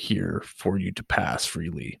longer here for you to pass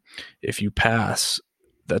freely. If you pass,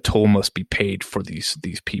 the toll must be paid for these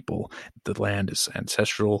people. The land is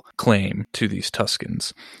ancestral claim to these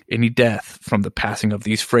Tuskens. Any death from the passing of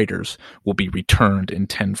these freighters will be returned in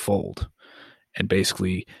tenfold. And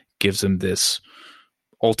basically gives them this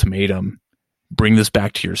ultimatum: bring this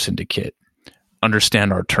back to your syndicate,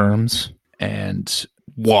 understand our terms, and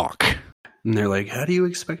walk. And they're like, how do you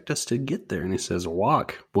expect us to get there? And he says,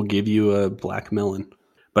 walk. We'll give you a black melon.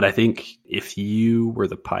 But I think if you were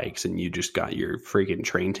the Pikes and you just got your freaking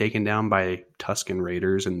train taken down by Tusken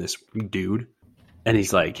Raiders and this dude, and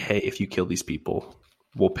he's like, hey, if you kill these people,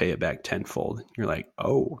 we'll pay it back tenfold. You're like,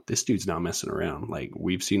 oh, this dude's not messing around. Like,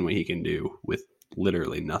 we've seen what he can do with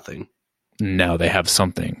literally nothing. Now they have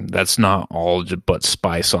something. That's not all but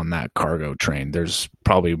spice on that cargo train. There's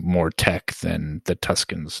probably more tech than the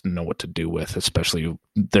Tuskens know what to do with, especially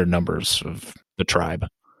their numbers of the tribe.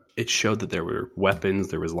 It showed that there were weapons.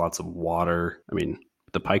 There was lots of water. I mean,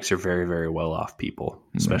 the Pikes are very, very well off people,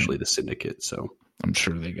 especially the Syndicate. So I'm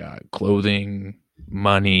sure they got clothing,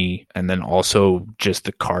 money, and then also just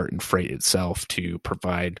the cart and freight itself to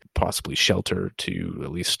provide possibly shelter to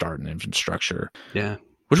at least start an infrastructure. Yeah.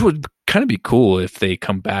 Which would kind of be cool if they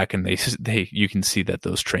come back and they you can see that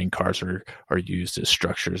those train cars are used as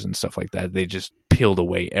structures and stuff like that. They just peeled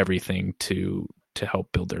away everything to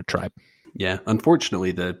help build their tribe. Yeah.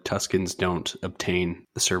 Unfortunately, the Tuskens don't obtain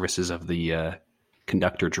the services of the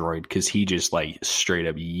conductor droid because he just like straight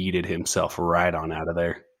up yeeted himself right on out of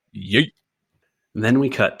there. Yeet. Then we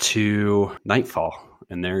cut to nightfall,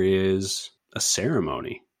 and there is a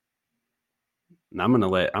ceremony. And I'm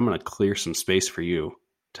gonna clear some space for you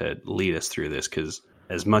to lead us through this, because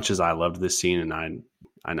as much as I loved this scene, and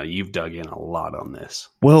I know you've dug in a lot on this.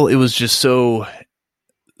 Well, it was just so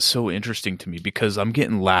so interesting to me because I'm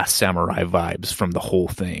getting Last Samurai vibes from the whole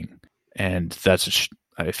thing. And that's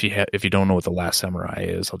if you don't know what the Last Samurai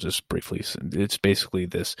is, I'll just briefly. It's basically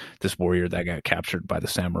this warrior that got captured by the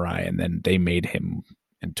samurai, and then they made him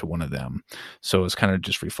into one of them. So it's kind of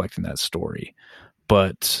just reflecting that story.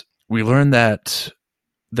 But we learn that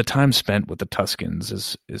the time spent with the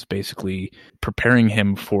Tuscans is basically preparing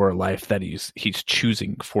him for a life that he's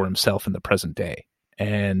choosing for himself in the present day.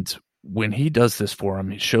 And when he does this for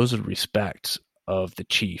him, he shows the respect of the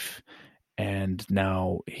chief. And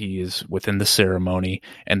now he is within the ceremony,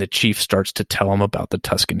 and the chief starts to tell him about the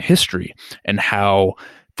Tuscan history and how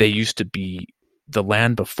they used to be. The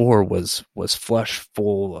land before was flush,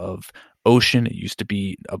 full of ocean. It used to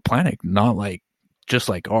be a planet not like just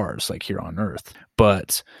like ours, like here on Earth.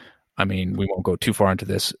 But I mean, we won't go too far into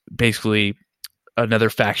this. Basically, another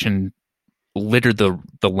faction littered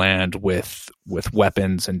the land with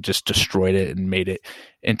weapons and just destroyed it and made it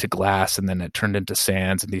into glass, and then it turned into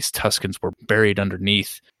sands, and these Tuscans were buried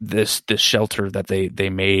underneath this shelter that they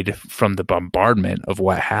made from the bombardment of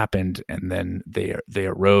what happened, and then they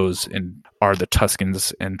arose and are the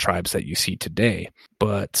Tuscans and tribes that you see today.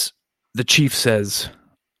 But the chief says,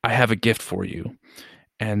 I have a gift for you,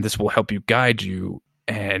 and this will help you guide you,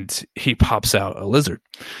 and he pops out a lizard.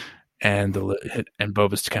 And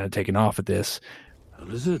Boba's kind of taken off at this. A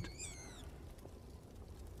lizard.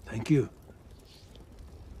 Thank you.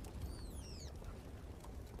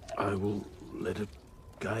 I will let it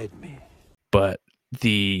guide me. But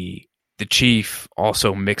the chief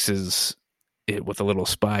also mixes it with a little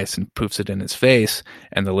spice and poofs it in his face,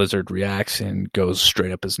 and the lizard reacts and goes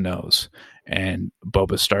straight up his nose. And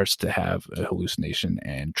Boba starts to have a hallucination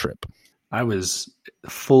and trip. I was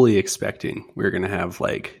fully expecting we were going to have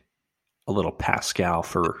like a little Pascal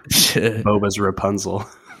for Boba's Rapunzel.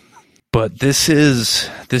 But this is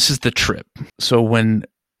the trip. So when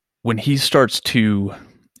he starts to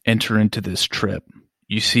enter into this trip,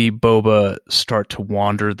 you see Boba start to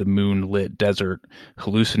wander the moonlit desert,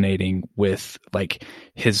 hallucinating with like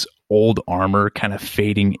his old armor kind of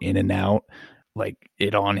fading in and out, like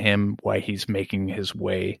it on him while he's making his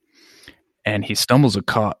way. And he stumbles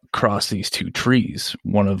across these two trees.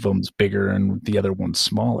 One of them's bigger and the other one's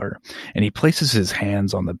smaller. And he places his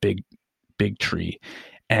hands on the big tree.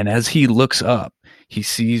 And as he looks up, he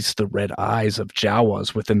sees the red eyes of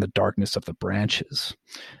Jawas within the darkness of the branches.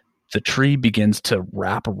 The tree begins to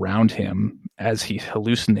wrap around him as he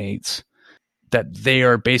hallucinates that they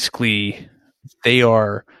are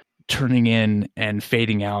turning in and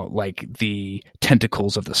fading out like the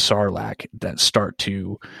tentacles of the Sarlacc that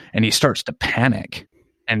and he starts to panic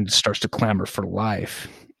and starts to clamor for life.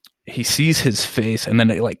 He sees his face, and then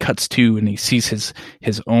it like cuts to, and he sees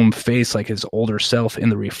his own face, like his older self, in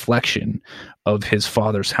the reflection of his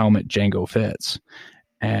father's helmet, Jango Fett's.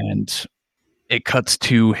 And it cuts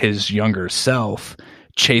to his younger self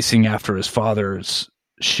chasing after his father's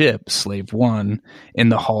ship, Slave One, in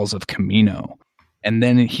the halls of Camino. And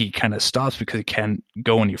then he kind of stops because he can't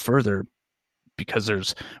go any further because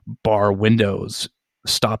there's bar windows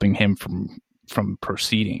stopping him from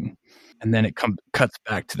proceeding. And then it cuts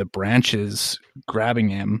back to the branches grabbing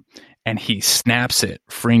him, and he snaps it,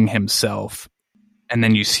 freeing himself. And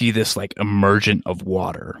then you see this like emergent of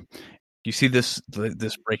water. You see this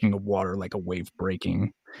breaking of water, like a wave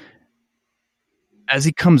breaking. As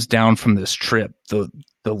he comes down from this trip, the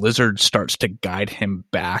lizard starts to guide him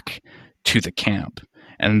back to the camp,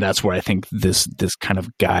 and that's where I think this kind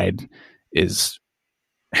of guide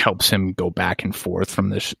helps him go back and forth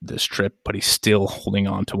from this trip, but he's still holding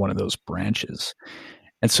on to one of those branches.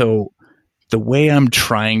 And so the way I'm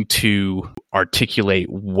trying to articulate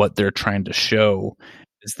what they're trying to show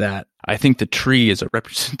is that I think the tree is a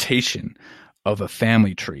representation of a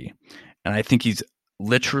family tree, and I think he's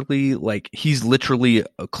literally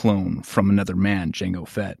a clone from another man, Jango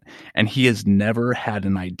Fett, and he has never had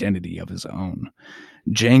an identity of his own.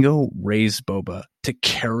 Jango raised Boba to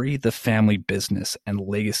carry the family business and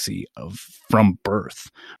legacy from birth.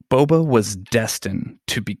 Boba was destined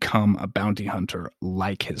to become a bounty hunter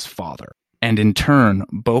like his father. And in turn,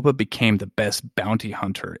 Boba became the best bounty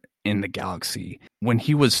hunter in the galaxy when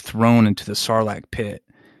he was thrown into the Sarlacc pit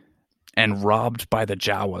and robbed by the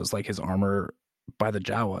Jawas, like his armor by the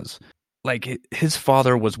Jawas. Like his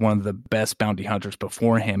father was one of the best bounty hunters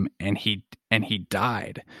before him, and he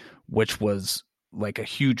died, which was like a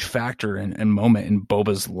huge factor and moment in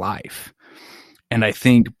Boba's life. And I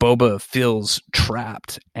think Boba feels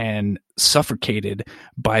trapped and suffocated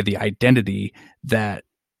by the identity that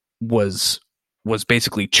was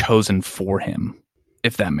basically chosen for him,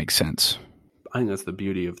 if that makes sense. I think that's the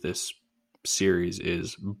beauty of this series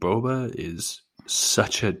is Boba is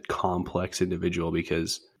such a complex individual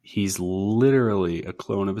because he's literally a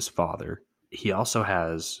clone of his father. He also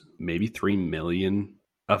has maybe 3 million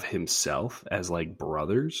of himself as like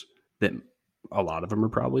brothers that a lot of them are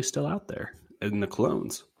probably still out there in the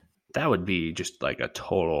clones. That would be just like a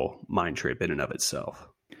total mind trip in and of itself.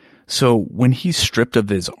 So when he's stripped of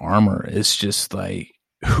his armor, it's just like,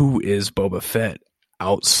 who is Boba Fett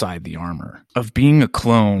outside the armor? Of being a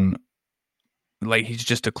clone, like he's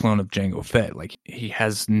just a clone of Jango Fett. Like he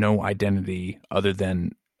has no identity other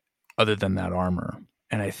than that armor.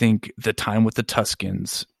 And I think the time with the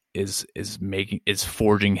Tuskens is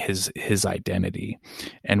forging his identity.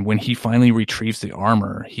 And when he finally retrieves the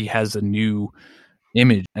armor, he has a new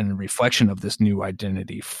image and reflection of this new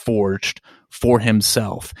identity forged for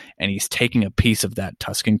himself, and he's taking a piece of that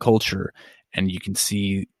Tusken culture, and you can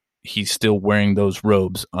see he's still wearing those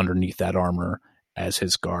robes underneath that armor as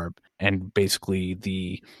his garb, and basically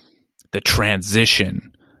the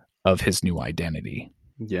transition of his new identity.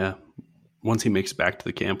 Yeah. Once he makes it back to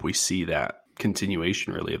the camp, we see that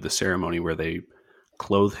continuation really of the ceremony where they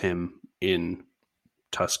clothe him in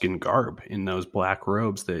Tusken garb, in those black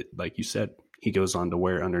robes that, like you said, he goes on to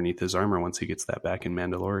wear underneath his armor once he gets that back in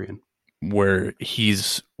Mandalorian. Where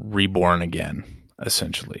he's reborn again,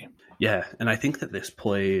 essentially. Yeah, and I think that this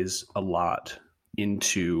plays a lot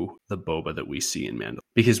into the Boba that we see in Mandalore.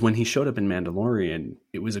 Because when he showed up in Mandalorian,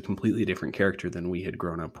 it was a completely different character than we had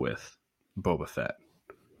grown up with Boba Fett.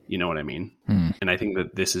 You know what I mean? And I think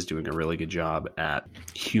that this is doing a really good job at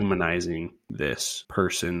humanizing this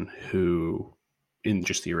person who, in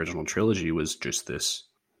just the original trilogy, was just this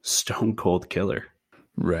stone cold killer.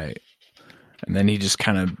 Right. And then he just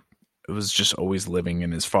kind of was just always living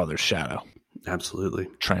in his father's shadow. Absolutely.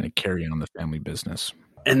 Trying to carry on the family business.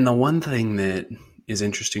 And the one thing that is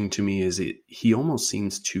interesting to me is he almost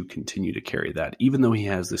seems to continue to carry that. Even though he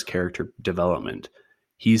has this character development,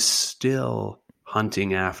 he's still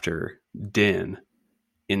hunting after Din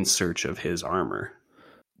in search of his armor.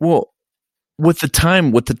 Well, with the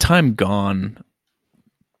time gone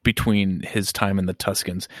between his time and the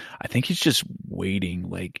Tuskens, I think he's just waiting.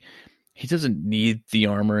 Like, he doesn't need the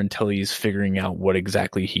armor until he's figuring out what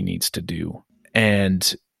exactly he needs to do.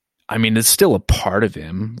 And I mean, it's still a part of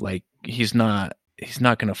him. Like, he's not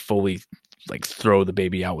going to fully like throw the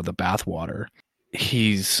baby out with the bathwater.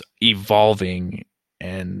 He's evolving,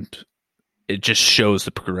 and it just shows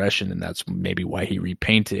the progression, and that's maybe why he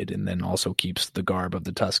repainted and then also keeps the garb of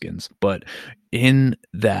the Tuskens. But in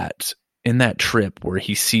that trip where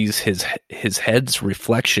he sees his head's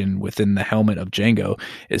reflection within the helmet of Jango,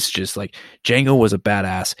 it's just like, Jango was a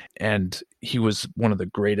badass, and he was one of the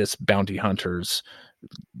greatest bounty hunters,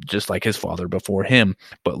 just like his father before him.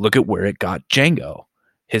 But look at where it got Jango.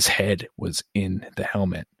 His head was in the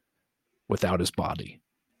helmet without his body.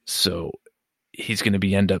 So he's going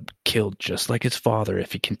to end up killed just like his father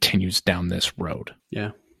if he continues down this road.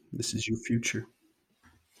 Yeah, this is your future.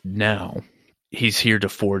 Now, he's here to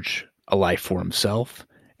forge a life for himself,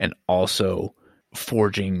 and also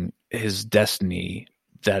forging his destiny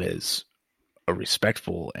that is a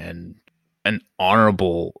respectful and an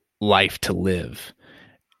honorable life to live.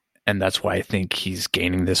 And that's why I think he's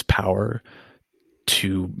gaining this power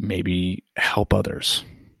to maybe help others,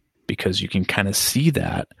 because you can kind of see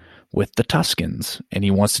that with the Tuskens, and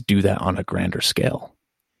he wants to do that on a grander scale.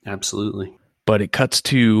 Absolutely. But it cuts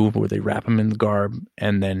to where they wrap him in the garb,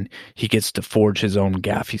 and then he gets to forge his own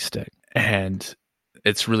gaffy stick. And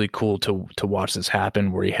it's really cool to watch this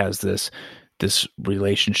happen, where he has this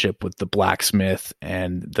relationship with the blacksmith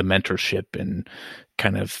and the mentorship, and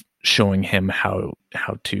kind of showing him how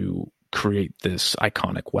to create this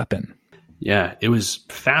iconic weapon. Yeah, it was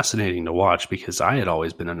fascinating to watch, because I had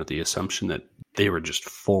always been under the assumption that they were just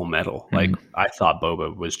full metal. Like, I thought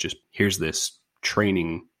Boba was just, here's this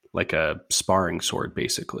training, like a sparring sword,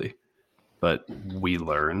 basically. But we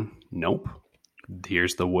learn, nope.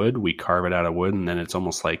 Here's the wood. We carve it out of wood, and then it's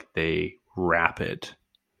almost like they wrap it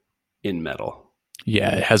in metal.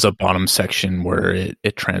 Yeah, it has a bottom section where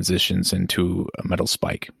it transitions into a metal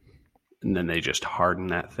spike. And then they just harden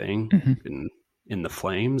that thing in the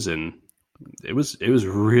flames, and it was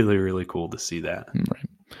really, really cool to see that. Right.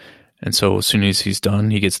 And so as soon as he's done,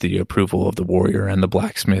 he gets the approval of the warrior and the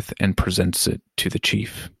blacksmith and presents it to the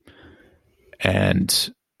chief,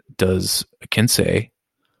 and does a kinsei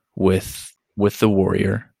with the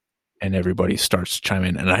warrior, and everybody starts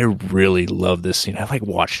chiming in. And I really love this scene. I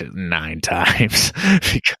watched it 9 times.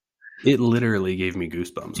 It literally gave me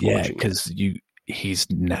goosebumps. Yeah, because he's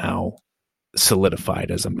now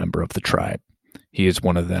solidified as a member of the tribe. He is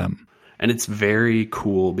one of them. And it's very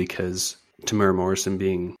cool because Tamara Morrison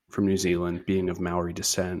being from New Zealand, being of Maori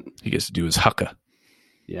descent. He gets to do his haka.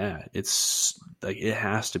 Yeah, it's like it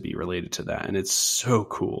has to be related to that, and it's so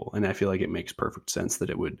cool. And I feel like it makes perfect sense that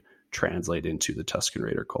it would translate into the Tusken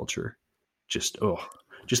Raider culture. Just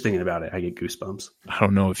thinking about it, I get goosebumps. I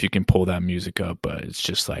don't know if you can pull that music up, but it's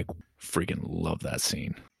just like freaking love that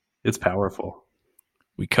scene. It's powerful.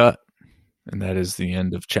 We cut, and that is the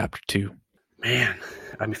end of chapter 2. Man,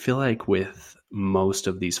 I feel like with most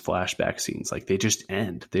of these flashback scenes, like they just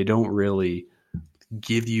end. They don't really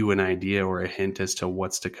give you an idea or a hint as to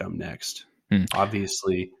what's to come next.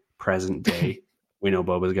 Obviously, present day, we know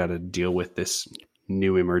Boba's got to deal with this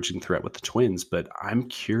new emerging threat with the twins, but I'm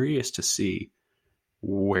curious to see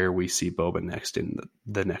where we see Boba next in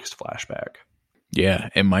the next flashback. Yeah,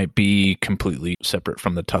 it might be completely separate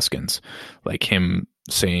from the Tuskens, like him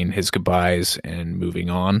saying his goodbyes and moving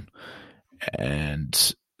on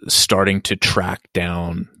and starting to track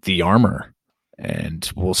down the armor. And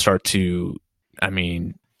we'll start to, I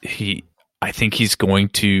think he's going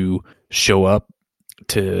to show up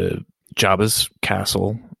to Jabba's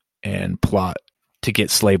castle and plot to get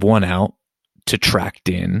Slave One out to track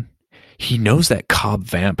Din. He knows that Cobb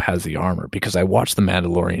Vamp has the armor because I watched The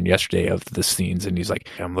Mandalorian yesterday of the scenes, and he's like,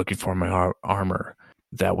 I'm looking for my armor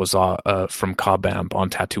that was from Cobb Vamp on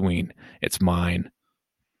Tatooine. It's mine.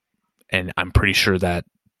 And I'm pretty sure that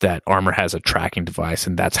armor has a tracking device,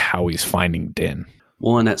 and that's how he's finding Din.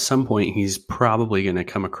 Well, and at some point, he's probably going to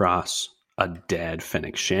come across a dead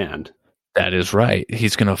Fennec Shand. That is right.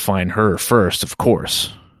 He's going to find her first, of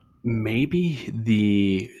course. Maybe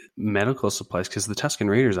the medical supplies, because the Tusken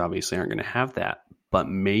Raiders obviously aren't going to have that, but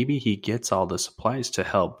maybe he gets all the supplies to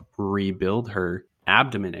help rebuild her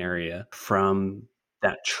abdomen area from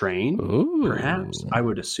that train. Ooh. Perhaps. I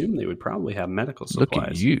would assume they would probably have medical supplies. Look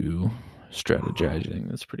at you strategizing.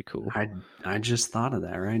 That's pretty cool. I just thought of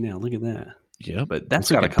that right now. Look at that. Yeah, but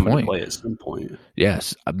that's got to come into play at some point.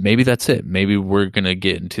 Yes, maybe that's it. Maybe we're going to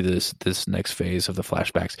get into this next phase of the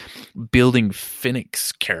flashbacks, building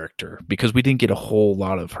Fennec's character, because we didn't get a whole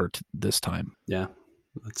lot of her this time. Yeah,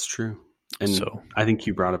 that's true. And so, I think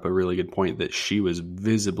you brought up a really good point that she was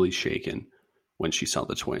visibly shaken when she saw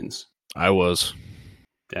the twins. I was.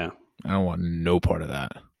 Yeah. I don't want no part of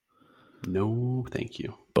that. No, thank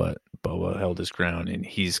you. But Boba held his ground, and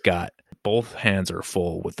he's got both hands are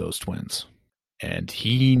full with those twins. And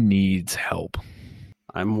he needs help.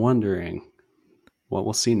 I'm wondering what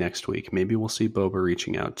we'll see next week. Maybe we'll see Boba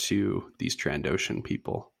reaching out to these Trandoshan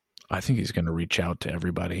people. I think he's going to reach out to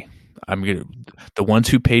everybody. The ones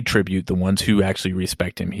who paid tribute, the ones who actually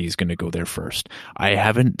respect him, he's going to go there first. I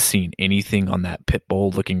haven't seen anything on that pit bull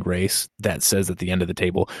looking race that says at the end of the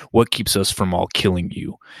table, what keeps us from all killing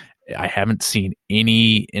you? I haven't seen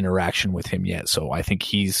any interaction with him yet. So I think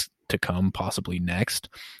he's to come possibly next.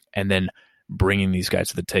 And then bringing these guys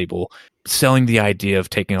to the table, selling the idea of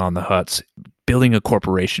taking on the Hutts, building a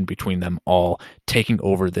corporation between them all, taking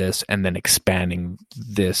over this, and then expanding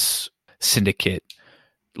this syndicate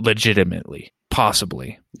legitimately,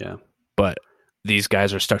 possibly. Yeah. But these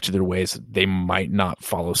guys are stuck to their ways. They might not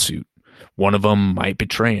follow suit. One of them might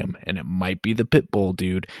betray him, and it might be the Pitbull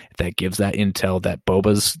dude that gives that intel that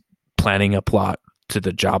Boba's planning a plot to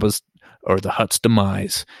the Jabba's or the Hutt's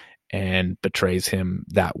demise and betrays him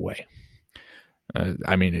that way.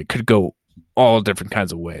 It could go all different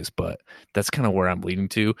kinds of ways, but that's kind of where I'm leading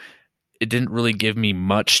to. It didn't really give me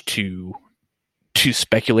much to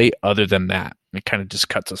speculate other than that. It kind of just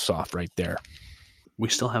cuts us off right there. We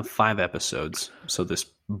still have 5 episodes. So this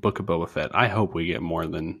Book of Boba Fett, I hope we get more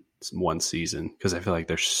than one season because I feel like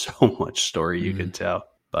there's so much story you could tell.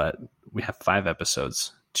 But we have 5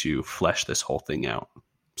 episodes to flesh this whole thing out.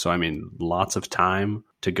 So, lots of time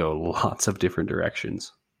to go lots of different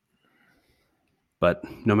directions. But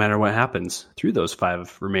no matter what happens through those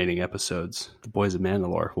 5 remaining episodes, the boys of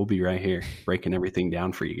Mandalore will be right here breaking everything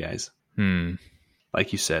down for you guys.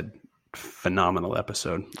 Like you said, phenomenal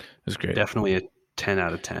episode. It was great. Definitely a 10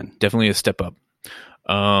 out of 10. Definitely a step up.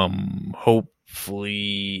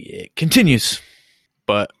 Hopefully it continues.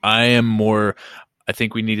 But I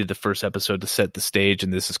think we needed the first episode to set the stage,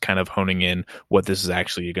 and this is kind of honing in what this is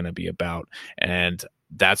actually going to be about. And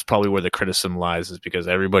that's probably where the criticism lies, is because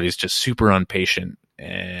everybody's just super impatient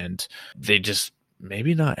and they just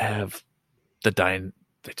maybe not have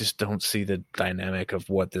they just don't see the dynamic of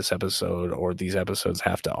what this episode or these episodes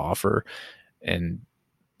have to offer. And,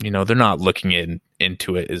 they're not looking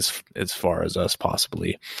into it as far as us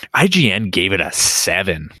possibly. IGN gave it a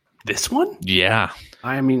 7. This one? Yeah.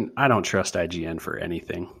 I don't trust IGN for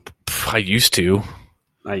anything. I used to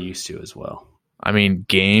as well.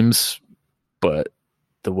 Games, but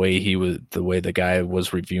the way the guy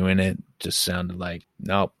was reviewing it just sounded like,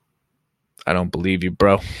 nope, I don't believe you,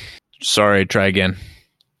 bro. Sorry, try again.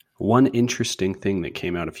 One interesting thing that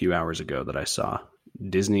came out a few hours ago that I saw,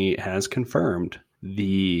 Disney has confirmed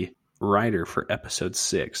the writer for episode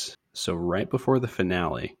 6. So right before the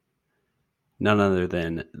finale, none other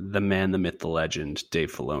than the man, the myth, the legend,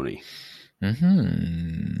 Dave Filoni.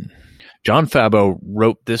 Jon Favreau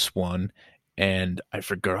wrote this one, and I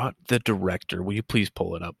forgot the director. Will you please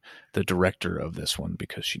pull it up? The director of this one,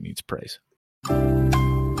 because she needs praise.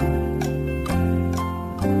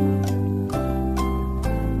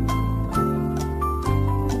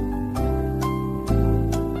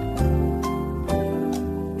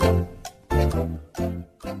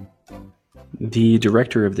 The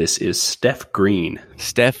director of this is Steph Green.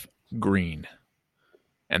 Steph Green.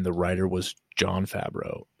 And the writer was Jon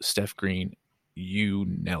Favreau. Steph Green, you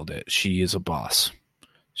nailed it. She is a boss.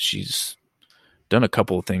 She's done a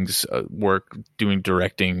couple of things, doing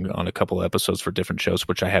directing on a couple of episodes for different shows,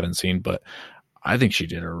 which I haven't seen, but I think she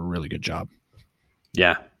did a really good job.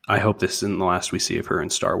 Yeah, I hope this isn't the last we see of her in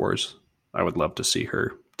Star Wars. I would love to see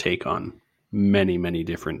her take on many, many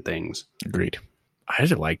different things. Agreed. I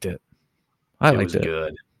just liked it. It was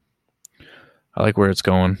good. I like where it's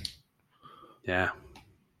going. Yeah.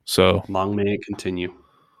 So long may it continue.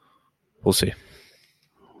 We'll see.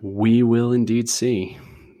 We will indeed see.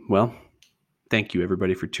 Well, thank you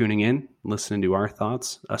everybody for tuning in, listening to our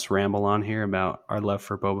thoughts, us ramble on here about our love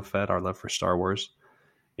for Boba Fett, our love for Star Wars.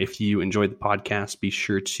 If you enjoyed the podcast, be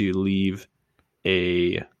sure to leave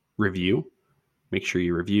a review. Make sure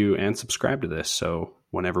you review and subscribe to this, so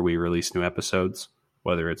whenever we release new episodes,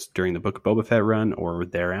 whether it's during the Book of Boba Fett run or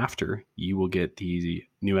thereafter, you will get the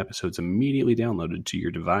new episodes immediately downloaded to your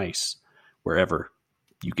device, wherever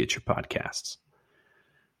you get your podcasts.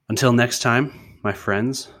 Until next time, my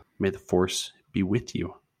friends, may the Force be with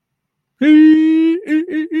you.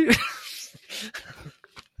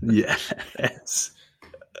 Yes.